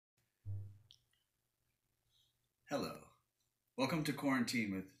Hello. Welcome to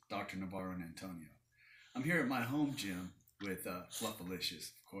Quarantine with Dr. Navarro and Antonio. I'm here at my home gym with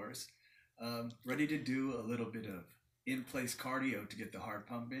Fluffalicious, of course, ready to do a little bit of in-place cardio to get the heart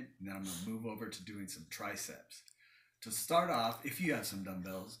pumping, and then I'm going to move over to doing some triceps. To start off, if you have some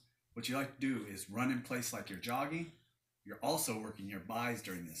dumbbells, what you like to do is run in place like you're jogging. You're also working your buys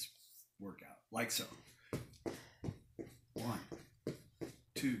during this workout, like so. 1,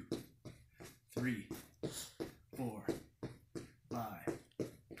 2, 3, 4, 5,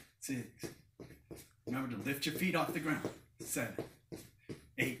 6. Remember to lift your feet off the ground. 7,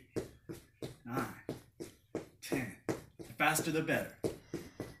 8, 9, 10. The faster the better.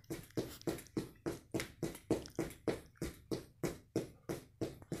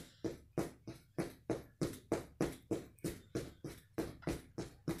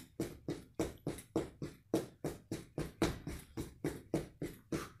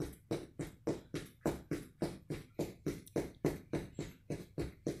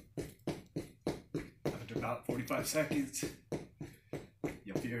 After about 45 seconds,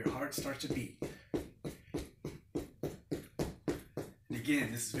 you'll feel your heart start to beat. And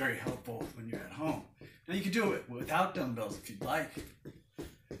again, this is very helpful when you're at home. Now you can do it without dumbbells if you'd like.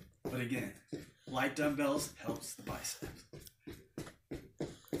 But again, light dumbbells helps the biceps.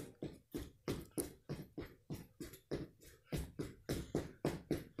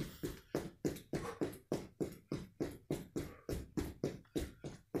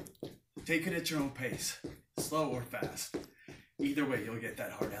 Take it at your own pace, slow or fast. Either way, you'll get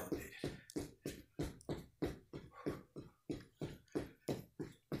that heart elevated.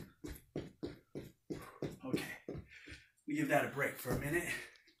 Okay, we give that a break for a minute.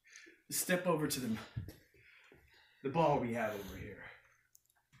 Let's step over to the ball we have over here.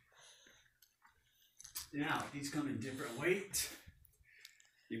 Now, these come in different weights.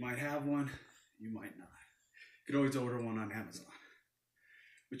 You might have one, you might not. You could always order one on Amazon.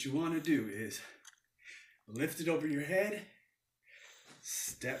 What you want to do is lift it over your head,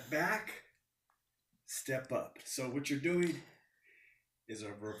 step back, step up. So what you're doing is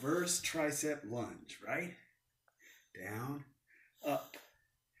a reverse tricep lunge, right? Down, up,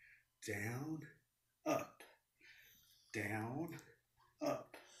 down, up, down,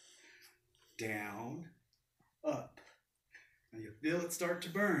 up, down, up. Now you feel it start to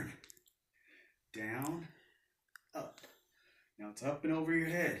burn. Down, up. Now it's up and over your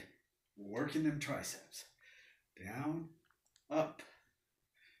head, working them triceps. Down, up,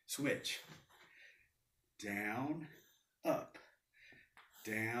 switch. Down, up,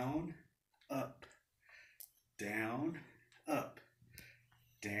 down, up, down, up,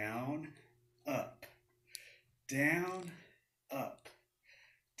 down, up, down, up,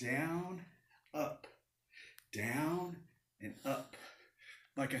 down, up, down, and up.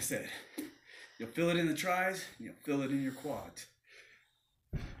 Like I said, you'll feel it in the tris, and you'll feel it in your quads.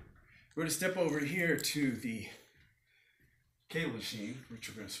 We're going to step over here to the cable machine, which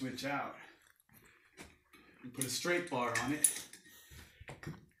we're going to switch out. And put a straight bar on it.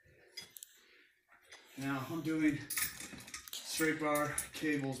 Now I'm doing straight bar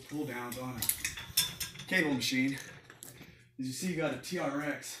cables pull downs on a cable machine. As you see, you got a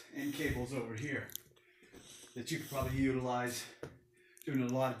TRX and cables over here that you could probably utilize doing a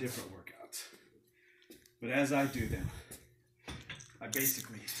lot of different workouts. But as I do them, I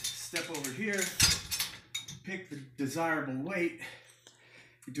basically step over here, pick the desirable weight,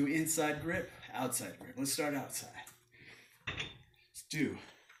 you do inside grip, outside grip. Let's start outside. Let's do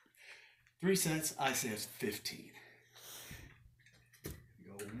 3 sets, I say it's 15. You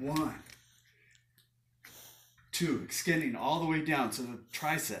go 1, 2, extending all the way down so the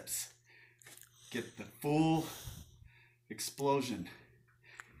triceps get the full explosion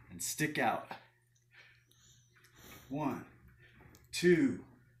and stick out. 1, 2,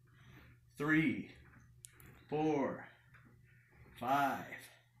 3, 4, 5,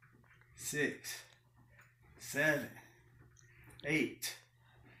 6, 7, 8,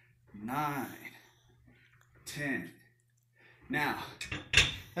 9, 10. Now,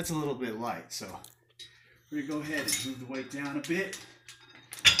 that's a little bit light, so we're gonna go ahead and move the weight down a bit.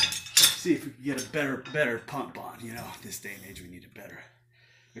 See if we can get a better pump on. You know, this day and age we need a better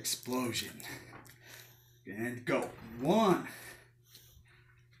explosion. And go. 1,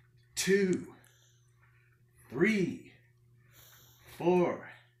 2, 3,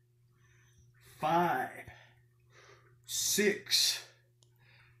 4, 5, 6,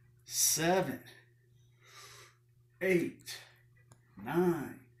 7, 8,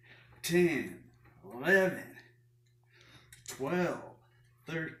 9, 10, 11, 12,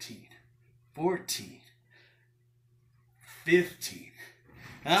 13, 14, 15.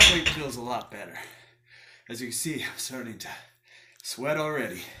 That weight feels a lot better. As you can see, I'm starting to sweat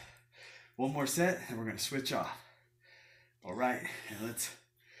already. One more set and we're gonna switch off. All right, and let's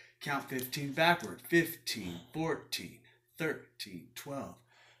count 15 backward. 15, 14, 13, 12,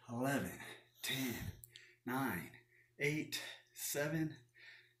 11, 10, 9, 8, 7,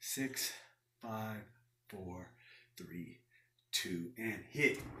 6, 5, 4, 3, 2, and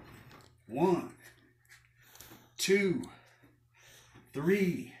hit. 1, 2,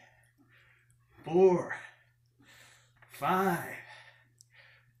 3, 4, 5,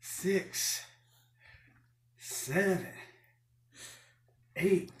 6, 7,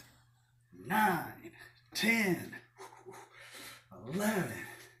 8, 9, 10, 11,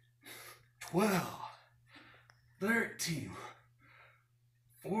 12, 13,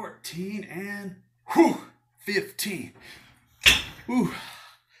 14, and 15. Whew.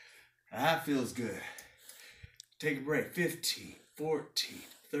 That feels good. Take a break. 15, 14,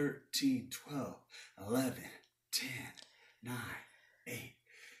 13, 12, 11, 10, 9, 8,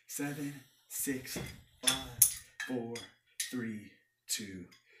 7, 6, 5, 4, 3, 2,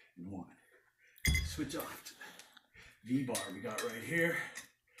 and 1. Switch off to the V-bar we got right here.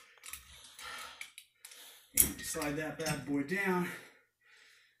 And slide that bad boy down.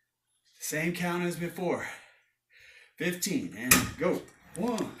 Same count as before. 15 and go.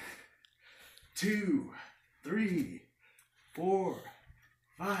 1, 2, 3, 4,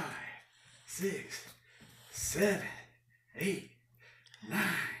 5, 6, 7, 8, 9,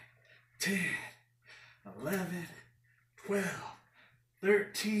 10, 11, 12,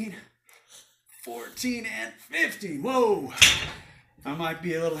 13, 14, and 15. Whoa! I might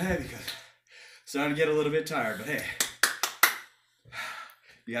be a little heavy because I'm starting to get a little bit tired, but hey,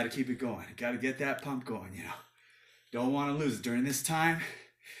 you got to keep it going. You got to get that pump going, you know. Don't want to lose it during this time.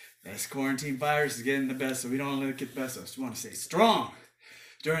 This quarantine virus is getting the best, so we don't let it get the best of us. We want to stay strong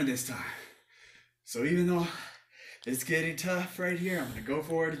during this time. So even though it's getting tough right here, I'm going to go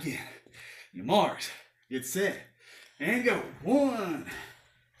for it again. Your marks, get set, and go. 1,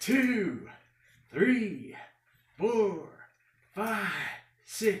 2, 3, 4, 5,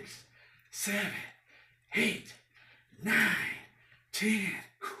 6, 7, 8, 9, 10,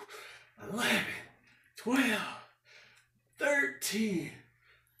 11, 12, 13,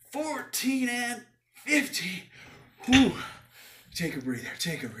 14, and 15. Whew. Take a breather,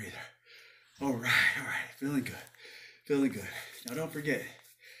 take a breather. All right, feeling good, feeling good. Now don't forget,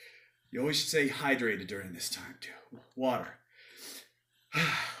 you always should stay hydrated during this time too. Water.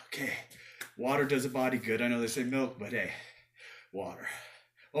 Okay, water does a body good. I know they say milk, but hey, water,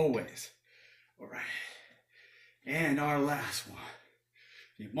 always. All right, and our last one.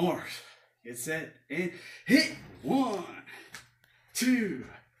 Need more. Get set and hit. 1, 2,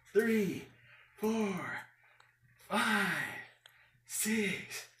 3, 4, 5,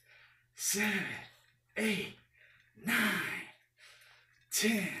 6, 7, 8, 9,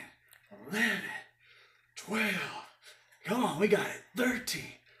 10, 11, 12. Come on, we got it. 13,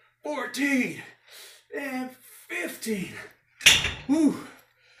 14, and 15. Woo.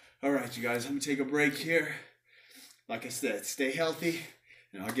 All right, you guys, I'm gonna take a break here. Like I said, stay healthy,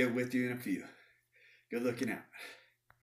 and I'll get with you in a few. Good looking out.